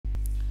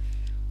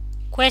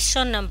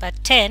Question number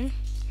 10.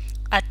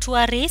 A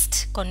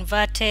tourist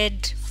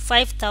converted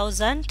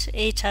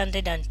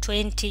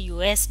 5,820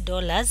 US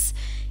dollars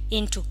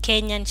into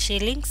Kenyan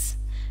shillings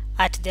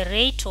at the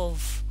rate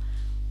of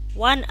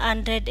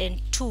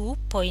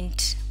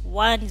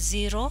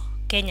 102.10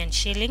 Kenyan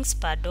shillings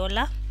per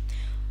dollar,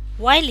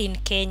 while in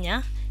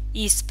Kenya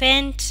he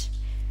spent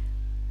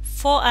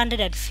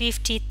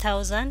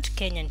 450,000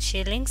 Kenyan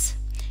shillings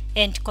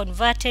and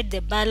converted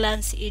the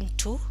balance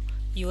into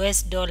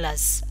US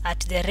dollars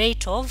at the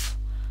rate of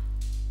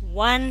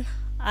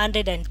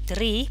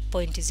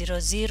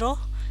 103.00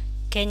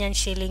 Kenyan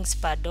shillings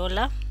per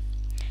dollar.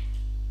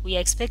 We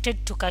are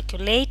expected to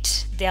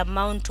calculate the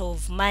amount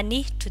of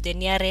money to the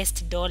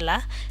nearest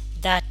dollar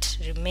that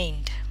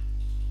remained.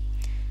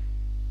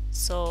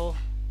 So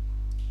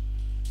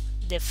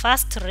the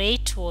first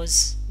rate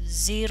was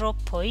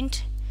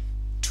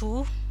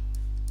 0.2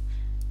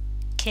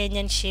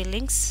 Kenyan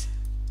shillings,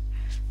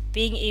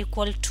 being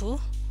equal to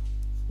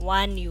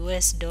 1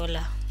 US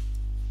dollar.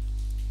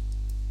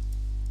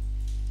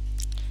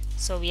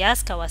 So we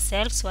ask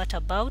ourselves, what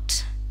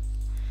about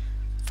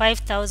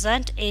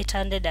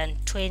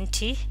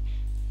 5,820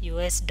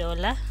 US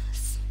dollars?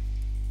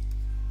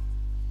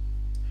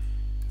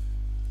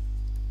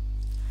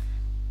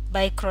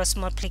 By cross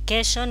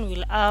multiplication,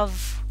 we'll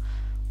have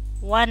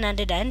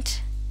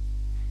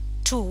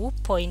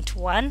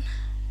 102.1,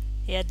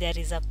 here there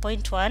is a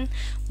 0.1,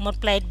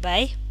 multiplied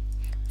by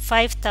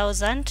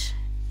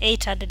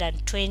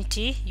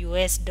 5,820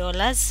 US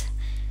dollars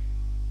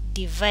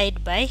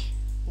divided by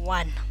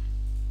 1.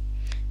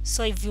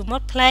 So if you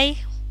multiply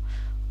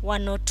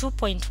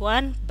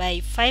 102.1 by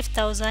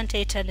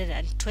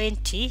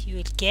 5,820, you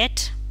will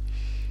get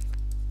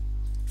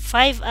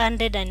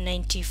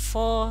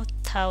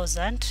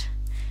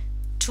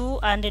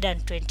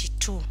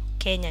 594,222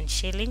 Kenyan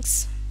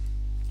shillings.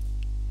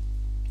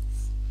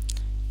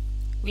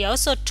 We are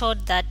also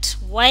told that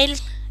while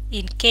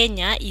in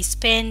Kenya he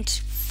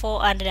spent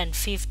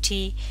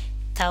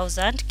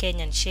 450,000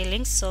 Kenyan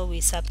shillings, so we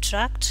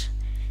subtract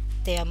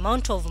the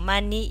amount of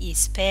money he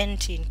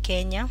spent in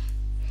Kenya.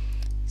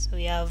 So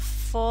we have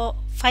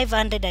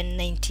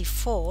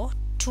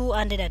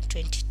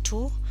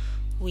 594,222,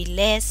 we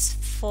less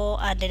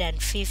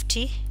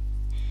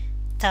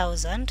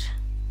 450,000,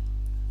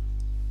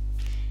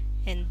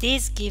 and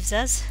this gives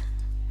us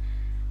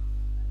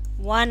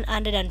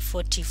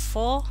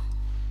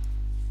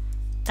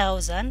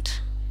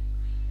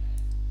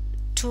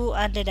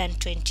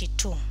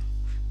 144,222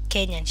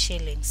 Kenyan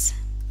shillings.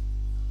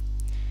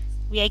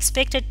 We are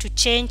expected to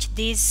change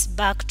this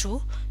back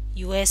to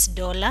US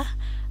dollar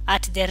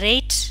at the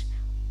rate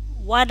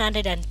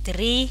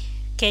 103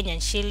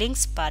 Kenyan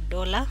shillings per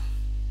dollar.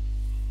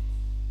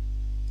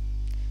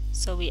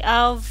 So we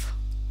have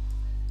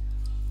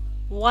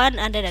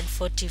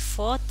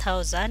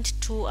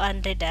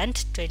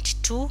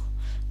 144,222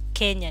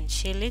 Kenyan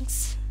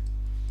shillings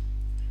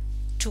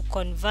to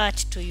convert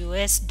to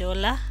US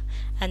dollar,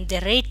 and the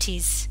rate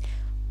is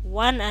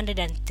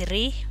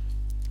 103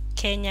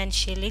 Kenyan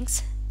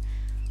shillings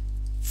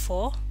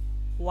for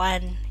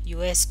 1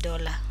 US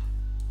dollar.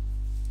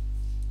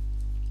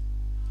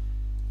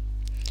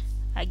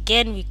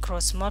 Again we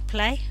cross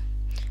multiply,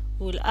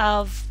 we'll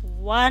have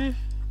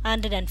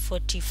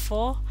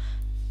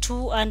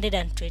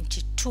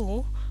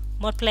 144,222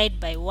 multiplied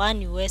by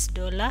 1 US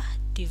dollar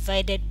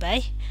divided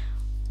by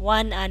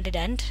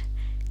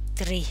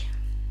 103,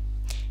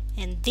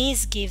 and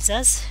this gives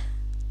us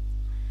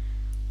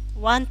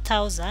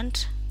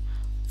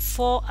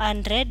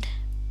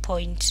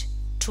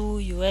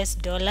 1,400.2 US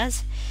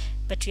dollars,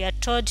 but we are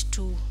told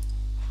to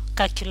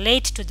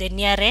calculate to the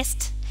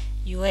nearest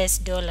US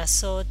dollar,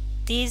 so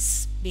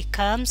this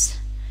becomes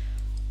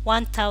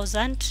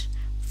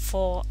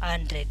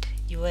 1,400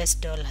 US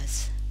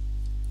dollars.